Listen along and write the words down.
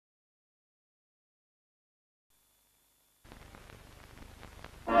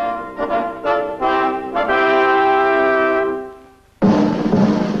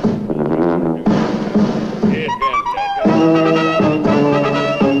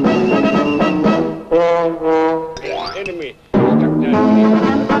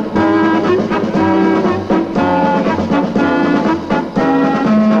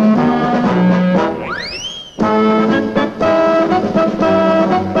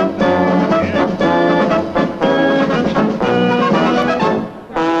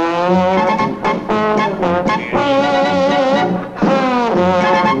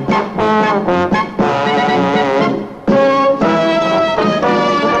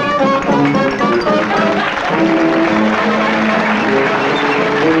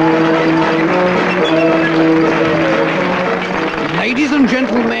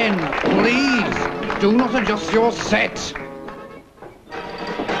adjust your set.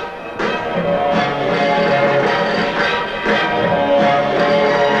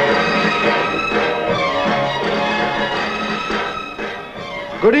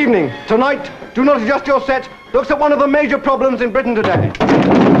 Good evening. Tonight, Do Not Adjust Your Set looks at one of the major problems in Britain today.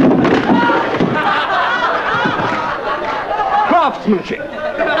 Craftsmanship.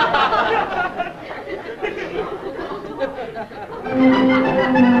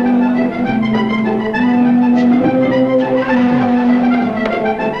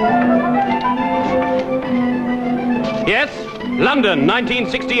 Yes, London,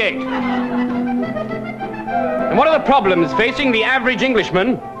 1968. And what are the problems facing the average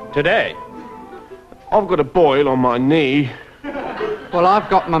Englishman today? I've got a boil on my knee. Well, I've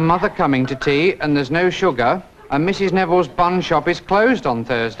got my mother coming to tea, and there's no sugar, and Mrs. Neville's bun shop is closed on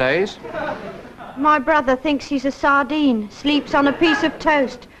Thursdays. My brother thinks he's a sardine, sleeps on a piece of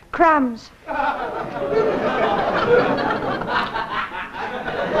toast, crumbs.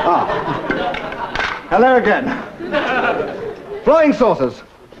 Hello again. Flying saucers.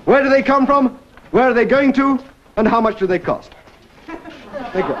 Where do they come from? Where are they going to? And how much do they cost?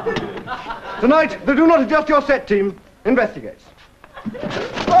 Thank you. Tonight, the Do Not Adjust Your Set team investigates.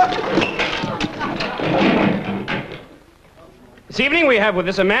 This evening we have with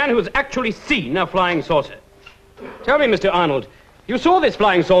us a man who has actually seen a flying saucer. Tell me, Mr. Arnold, you saw this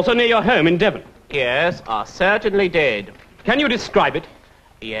flying saucer near your home in Devon? Yes, I certainly did. Can you describe it?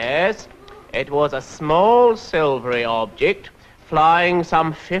 Yes, it was a small silvery object flying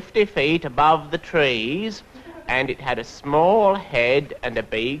some 50 feet above the trees, and it had a small head and a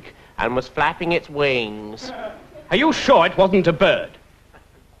beak and was flapping its wings. Are you sure it wasn't a bird?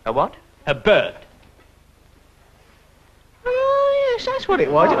 A what? A bird. Oh, yes, that's what it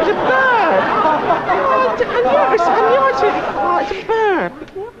was. It was a bird. I knew it was a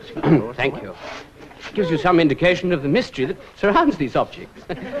bird. Thank you. Gives you some indication of the mystery that surrounds these objects.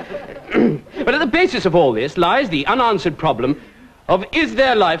 But at the basis of all this lies the unanswered problem of, is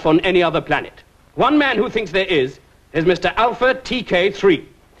there life on any other planet? One man who thinks there is Mr. Alpha TK3.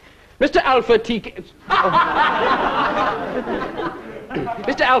 Mr. Alpha TK...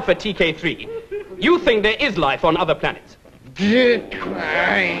 Mr. Alpha TK3, you think there is life on other planets? Yes,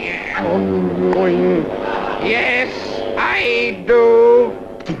 I do.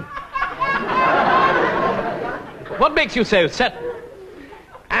 What makes you so certain?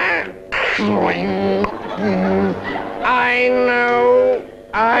 I know.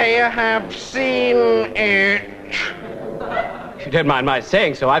 I have seen it. If you don't mind my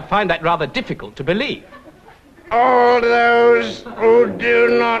saying so, I find that rather difficult to believe. All those who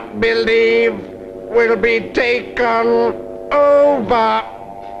do not believe will be taken over.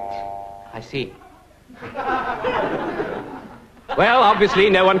 I see. Well, obviously,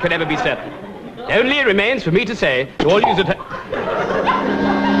 no one can ever be certain. Only it remains for me to say to all you that...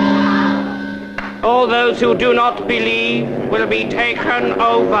 All those who do not believe will be taken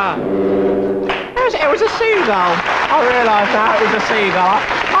over. It was a seagull. I realised now it was a seagull.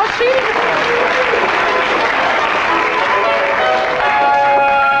 I've seen it before.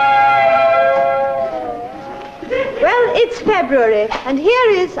 Well, it's February, and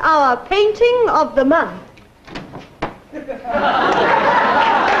here is our painting of the month.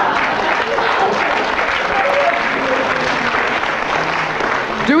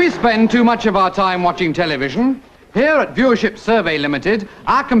 Do we spend too much of our time watching television? Here at Viewership Survey Limited,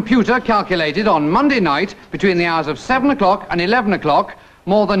 our computer calculated on Monday night between the hours of 7 o'clock and 11 o'clock,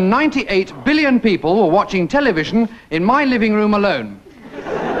 more than 98 billion people were watching television in my living room alone.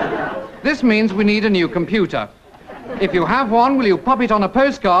 This means we need a new computer. If you have one, will you pop it on a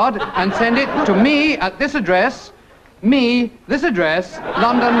postcard and send it to me at this address, London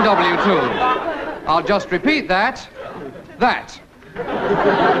W2. I'll just repeat that.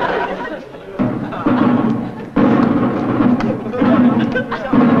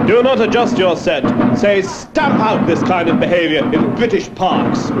 Do not adjust your set. Say, stamp out this kind of behaviour in British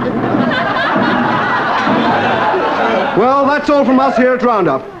parks. Well, that's all from us here at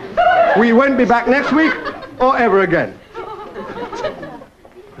Roundup. We won't be back next week or ever again.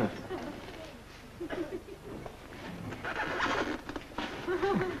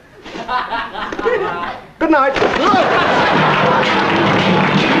 Good night.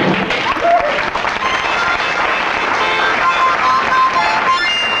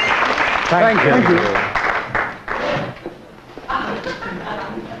 Thank you. Thank you.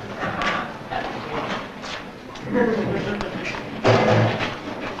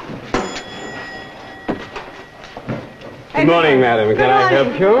 Good morning, madam. Can I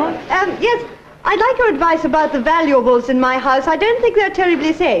help you? Yes, I'd like your advice about the valuables in my house. I don't think they're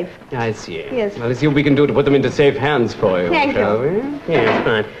terribly safe. I see. Yes. Well, let's see what we can do to put them into safe hands for you, Thank shall you. we? Yes,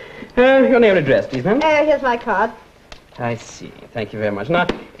 fine. Your name and address, please, ma'am. Here's my card. I see. Thank you very much. Now,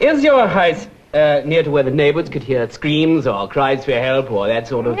 is your house near to where the neighbors could hear screams or cries for help or that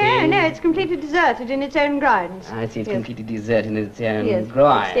sort of thing? No, it's completely deserted in its own grounds. I see. It's completely deserted in its own Yes,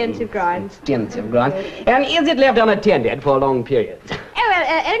 grounds. extensive grounds. Extensive grounds. And is it left unattended for long periods? Oh,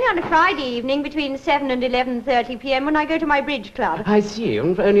 well, only on a Friday evening between 7 and 11:30 p.m. when I go to my bridge club. I see.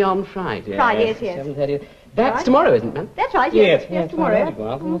 Only on Friday. Fridays, yes. 7:30. That's Right. tomorrow, isn't it, ma'am? That's right, yes. Yes, tomorrow.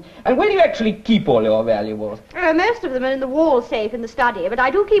 Well. And where do you actually keep all your valuables? Most of them are in the wall safe in the study, but I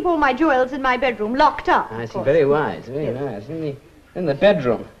do keep all my jewels in my bedroom, locked up. I of see. course. Very wise. Very nice. In the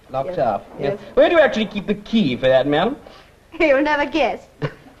bedroom, locked Yes, up. yes. Where do you actually keep the key for that, madam? You'll never guess.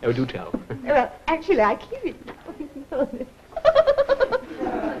 Oh, do tell. Well, actually, I keep it.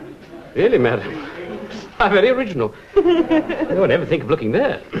 Really, madam? How very original. No one ever think of looking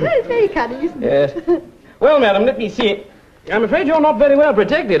there. Well, it's very cunning, isn't it? Yes. Well, madam, let me see. I'm afraid you're not very well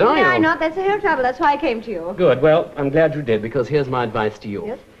protected, are you? No, I'm not. That's the whole trouble. That's why I came to you. Good. Well, I'm glad you did, because here's my advice to you.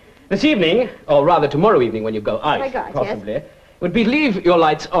 Yes? This evening, or rather tomorrow evening when you go out, I go out, possibly, would be to leave your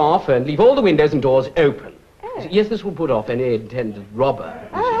lights off and leave all the windows and doors open. Oh. Yes, this will put off any intended robber.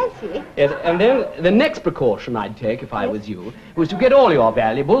 Oh, I see. Yes, and then the next precaution I'd take, if I was you, was to get all your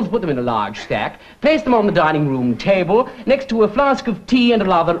valuables, put them in a large stack, place them on the dining room table, next to a flask of tea and a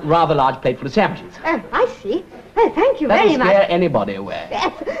rather large plate full of sandwiches. Oh, I see. Oh, thank you That'll very much. scare anybody away.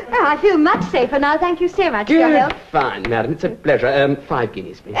 Yes. Oh, I feel much safer now. Thank you so much for your help. Fine, madam. It's a pleasure. 5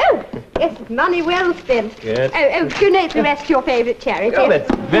 guineas, please. Oh, yes, money well spent. Good. Oh, donate the rest to your favourite charity. Oh, that's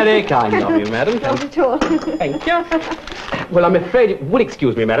very kind of you, madam. Not at all. Thank you. Well, I'm afraid it would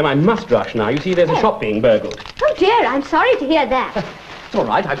excuse me, madam. I must rush now. You see, there's a shop being burgled. Oh, dear, I'm sorry to hear that. It's all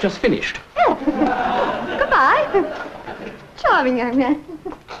right. I've just finished. Oh. Goodbye. Charming young man.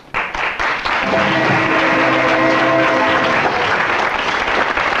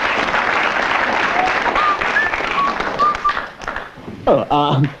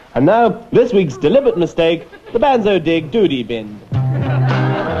 And now, this week's deliberate mistake, the Bonzo Dig Doody Bin.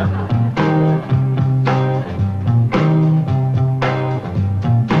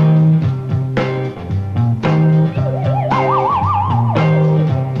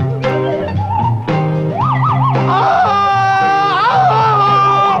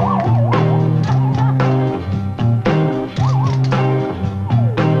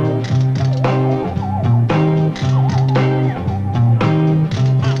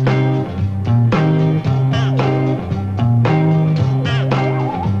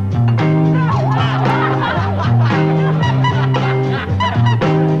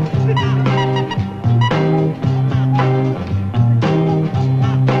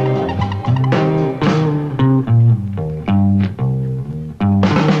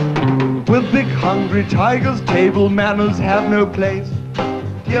 Hungry tigers, table manners have no place.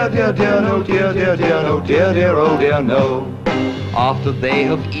 Dear, dear, dear, no, dear, dear, dear, no, dear, dear, oh dear, no. After they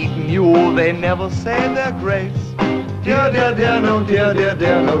have eaten you, they never say their grace. Dear, dear, dear, no, dear, dear,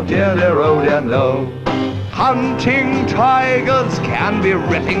 dear, no, dear, dear, oh dear, no. Hunting tigers can be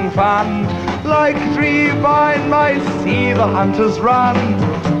ripping fun. Like 3 blind mice, see the hunters run.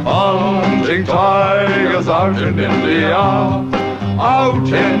 Hunting tigers out in India. Out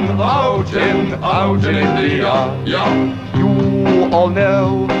in India, yeah. You all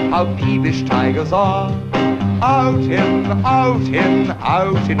know how peevish tigers are. Out in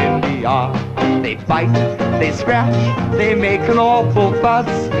India. They bite, they scratch, they make an awful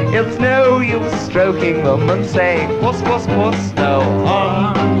fuss. It's no use stroking them and saying, puss, puss, puss. No,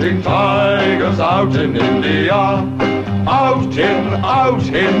 hunting tigers out in India. Out in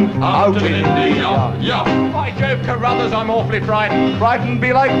India, yeah. By Jove, Carruthers, I'm awfully frightened. Frightened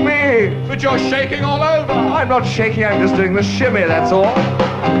be like me. But you're shaking all over. I'm not shaking, I'm just doing the shimmy, that's all.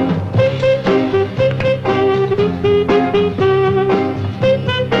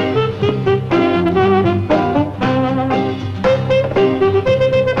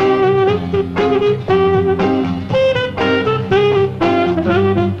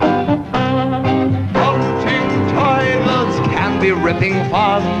 Ripping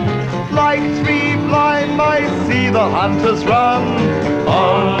fun, like 3 blind mice see the hunters run.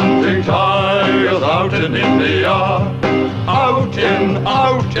 Hunting tigers out in India. Out in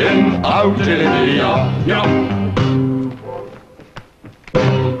India, yeah.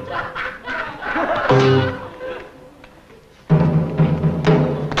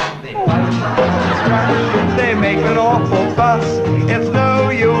 They make an awful fuss. It's no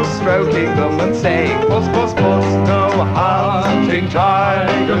use stroking them and saying, puss, puss, puss. No hunting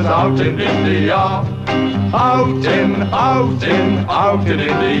tigers out in India. Out in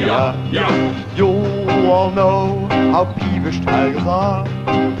India. Yeah. You all know how peevish tigers are.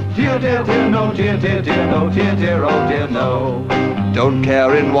 Dear, dear, dear, no, dear, dear, dear, no, dear, dear, oh, dear, no. Don't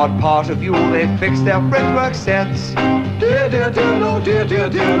care in what part of you they fix their fretwork sets. Dear, dear, dear, no, dear, dear,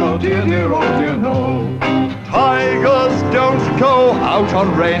 dear, no, dear, dear, oh, dear, no. Tigers don't go out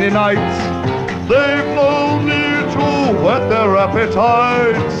on rainy nights. They've no need to whet their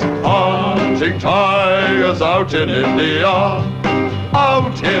appetites. Hunting tigers out in India.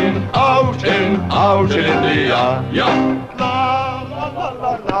 Out in India. Yeah. La, la, la,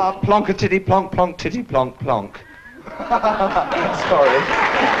 la, la. Plonk-a-titty, plonk, plonk, titty, plonk, plonk. Sorry.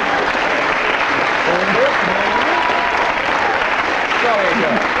 Sorry,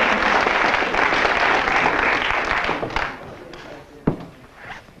 Joe.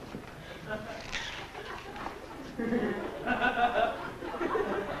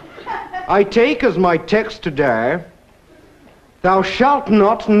 I take as my text today, thou shalt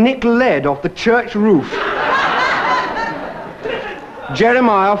not nick lead off the church roof.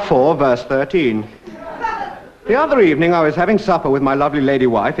 Jeremiah 4, verse 13. The other evening I was having supper with my lovely lady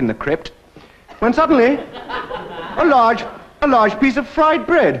wife in the crypt, when suddenly a large piece of fried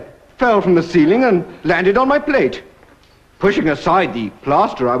bread fell from the ceiling and landed on my plate. Pushing aside the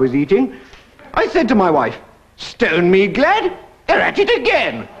plaster I was eating, I said to my wife, "Stone me glad, they're at it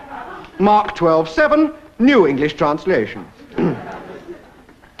again." Mark 12:7, New English Translation.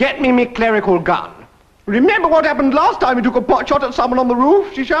 "Get me clerical gun. Remember what happened last time you took a pot shot at someone on the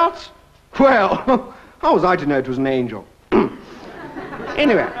roof?" she shouts. Well, how was I to know it was an angel?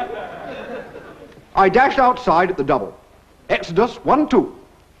 Anyway, I dashed outside at the double. Exodus 1:2.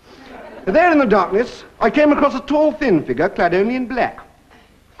 There in the darkness, I came across a tall, thin figure clad only in black.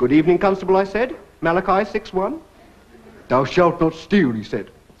 "Good evening, Constable," I said. Malachi 6:1. "Thou shalt not steal," he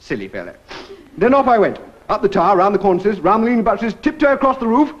said. Silly fellow. Then off I went. Up the tower, round the cornices, round the leaning buttresses, tiptoe across the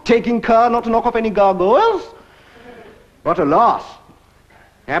roof, taking care not to knock off any gargoyles. But alas,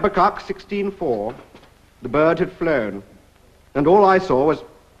 Habakkuk 16:4, the bird had flown, and all I saw was...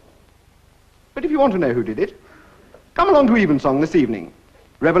 But if you want to know who did it, come along to Evensong this evening.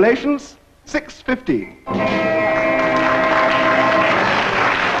 Revelations 6:15.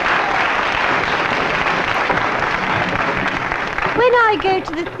 When I go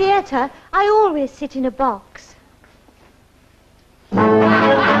to the theatre, I always sit in a box.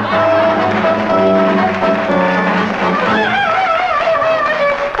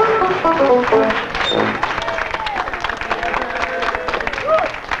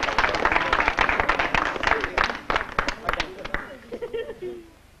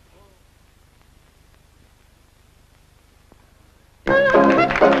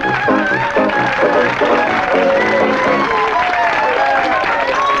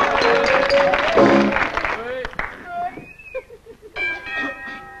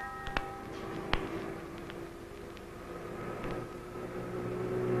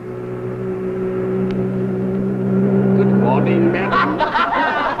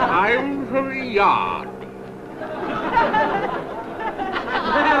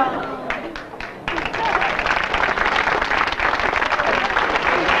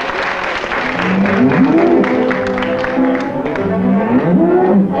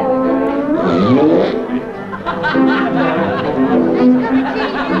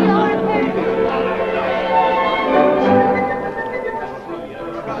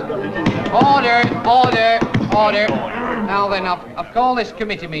 I've called this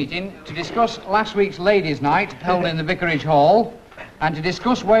committee meeting to discuss last week's ladies' night held in the Vicarage Hall and to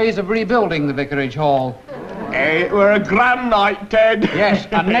discuss ways of rebuilding the Vicarage Hall. It were a grand night, Ted. Yes,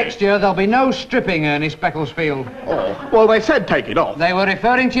 and next year there'll be no stripping, Ernest Becclesfield. Oh, well, they said take it off. They were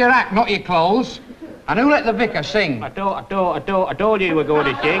referring to your act, not your clothes. And who let the vicar sing? I told you you were going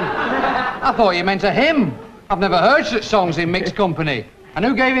to sing. I thought you meant a hymn. I've never heard such songs in mixed company. And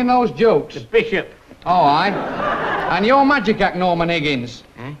who gave him those jokes? The bishop. Oh, aye. And your magic act, Norman Higgins.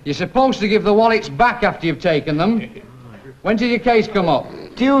 You're supposed to give the wallets back after you've taken them. When did your case come up?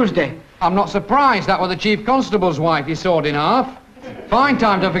 Tuesday. I'm not surprised that was the Chief Constable's wife you sawed in half. Fine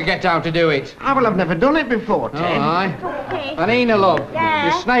time to forget how to do it. Ah, well, I've never done it before, Ted. Oh, aye. Okay. And Ena, love, Yeah?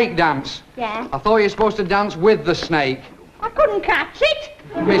 your snake dance. Yeah. I thought you were supposed to dance with the snake. I couldn't catch it.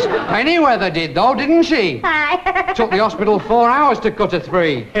 Miss Pennyweather did, though, didn't she? Aye. Took the hospital 4 hours to cut her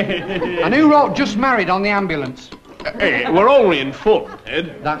 3. And who wrote "Just Married" on the ambulance? Hey, we're only in fun,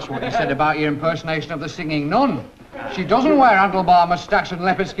 Ted. That's what you said about your impersonation of the singing nun. She doesn't wear handlebar moustache and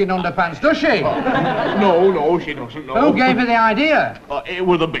leopard skin underpants, does she? No, she doesn't, no. Who gave her the idea? It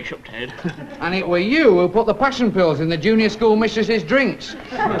was the bishop, Ted. And it were you who put the passion pills in the junior school mistress's drinks.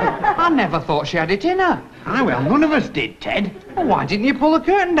 I never thought she had it in her. Aye, well, none of us did, Ted. Well, why didn't you pull the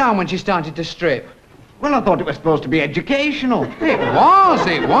curtain down when she started to strip? Well, I thought it was supposed to be educational. It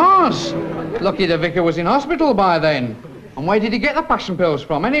was. Lucky the vicar was in hospital by then. And where did he get the passion pills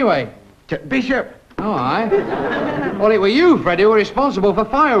from, anyway? Bishop. Oh, aye. Well, it were you, Freddie, who were responsible for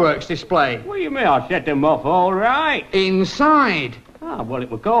fireworks display. What do you mean? I set them off all right. Inside. Ah, well, it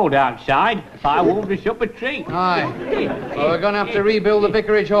was cold outside. I warmed us up a treat. Aye. Well, we're going to have to rebuild the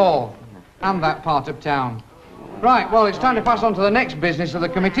vicarage hall. And that part of town. Right, well, it's time to pass on to the next business of the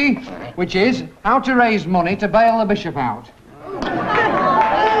committee, which is how to raise money to bail the bishop out.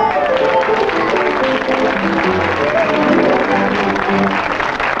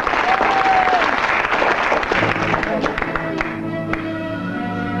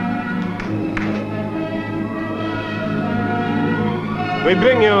 We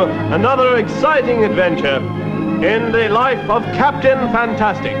bring you another exciting adventure in the life of Captain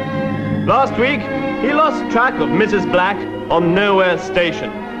Fantastic. Last week, he lost track of Mrs. Black on Nowhere Station,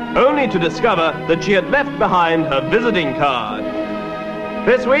 only to discover that she had left behind her visiting card.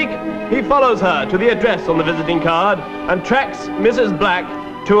 This week, he follows her to the address on the visiting card and tracks Mrs. Black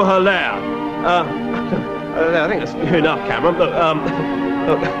to her lair. I think that's enough, Cameron.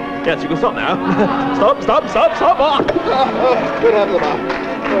 Look, yes, you can stop now. Stop! Oh, good heavens,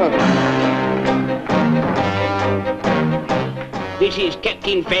 This is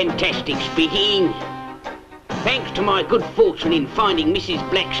Captain Fantastic speaking. Thanks to my good fortune in finding Mrs.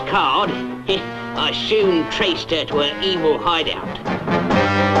 Black's card, I soon traced her to her evil hideout.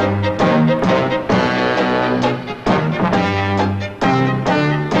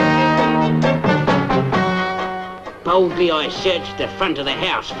 Boldly I searched the front of the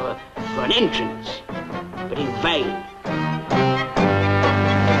house for an entrance, but in vain.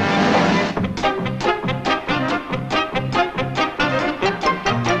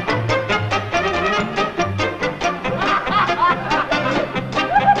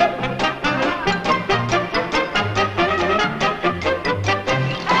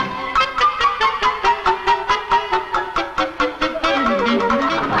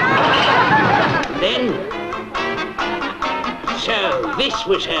 This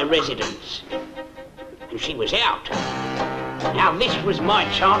was her residence, and she was out. Now this was my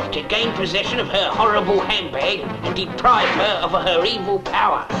chance to gain possession of her horrible handbag and deprive her of her evil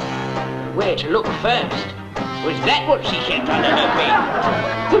power. Where to look first? Was that what she kept under her bed?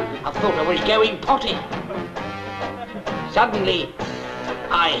 I thought I was going potty. Suddenly,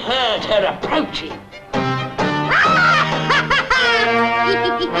 I heard her approaching.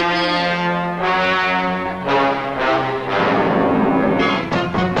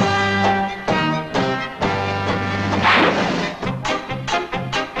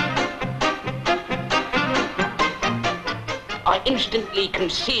 I instantly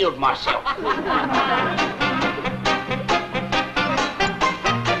concealed myself.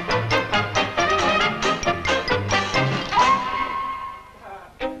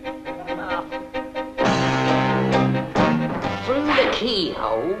 Through the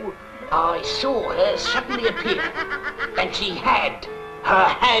keyhole, I saw her suddenly appear, and she had her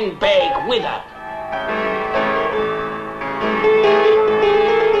handbag with her.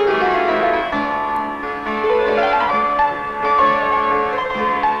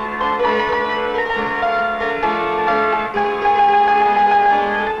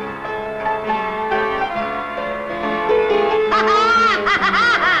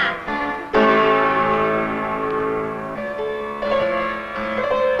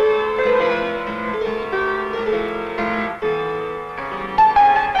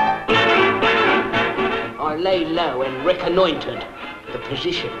 I lay low and reconnoitered the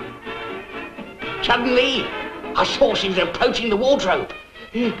position. Suddenly, I saw she was approaching the wardrobe.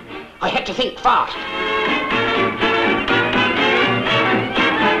 I had to think fast.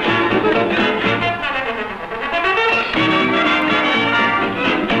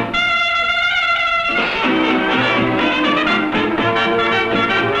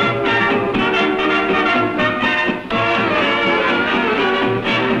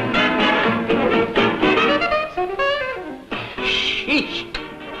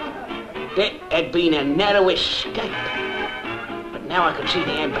 That had been a narrow escape. But now I could see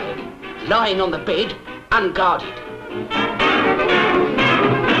the handbag, lying on the bed, unguarded.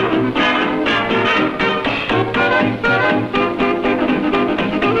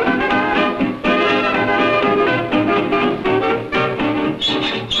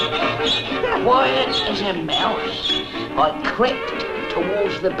 Quiet as a mouse. crept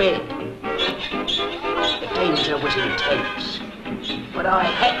towards the bed. The danger was intense, but I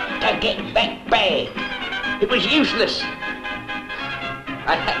had to get that bag. It was useless.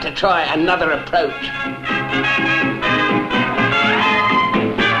 I had to try another approach.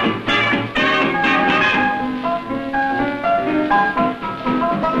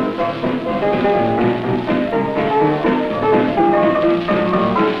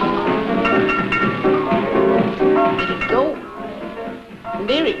 And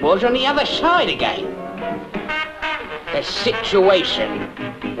there it was on the other side again. The situation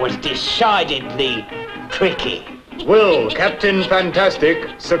was decidedly tricky. Will Captain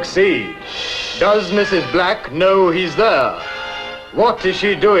Fantastic succeed? Does Mrs. Black know he's there? What is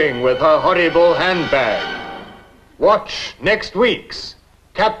she doing with her horrible handbag? Watch next week's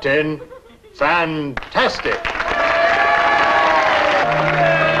Captain Fantastic.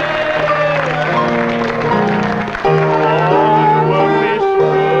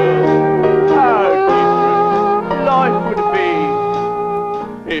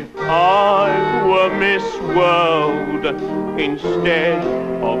 Miss World, instead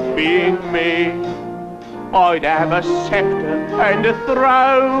of being me, I'd have a scepter and a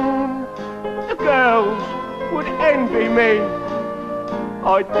throne. The girls would envy me.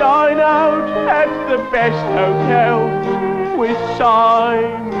 I'd dine out at the best hotels with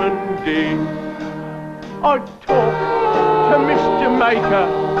Simon D. I'd talk to Miss Jamaica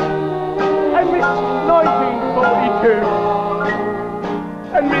and Miss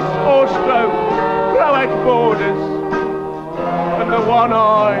 1942 and Miss Austro at Borders, and the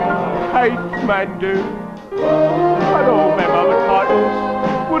one-eyed Kate Mandu, and all them other titles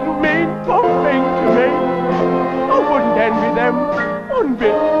wouldn't mean a thing to me. I wouldn't envy them one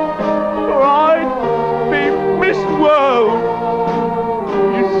bit, for I'd be Miss World,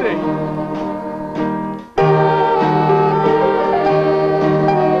 you see.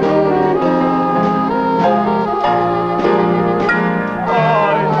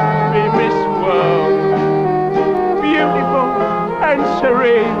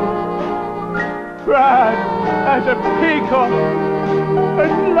 Serene, proud as a peacock,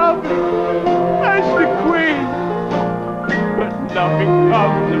 and lovely as the queen. But nothing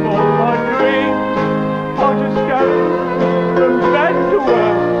comes of all my dreams. I just go from bad to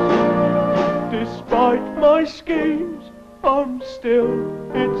worse. Despite my schemes, I'm still,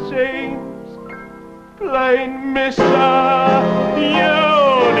 it seems, plain Mr.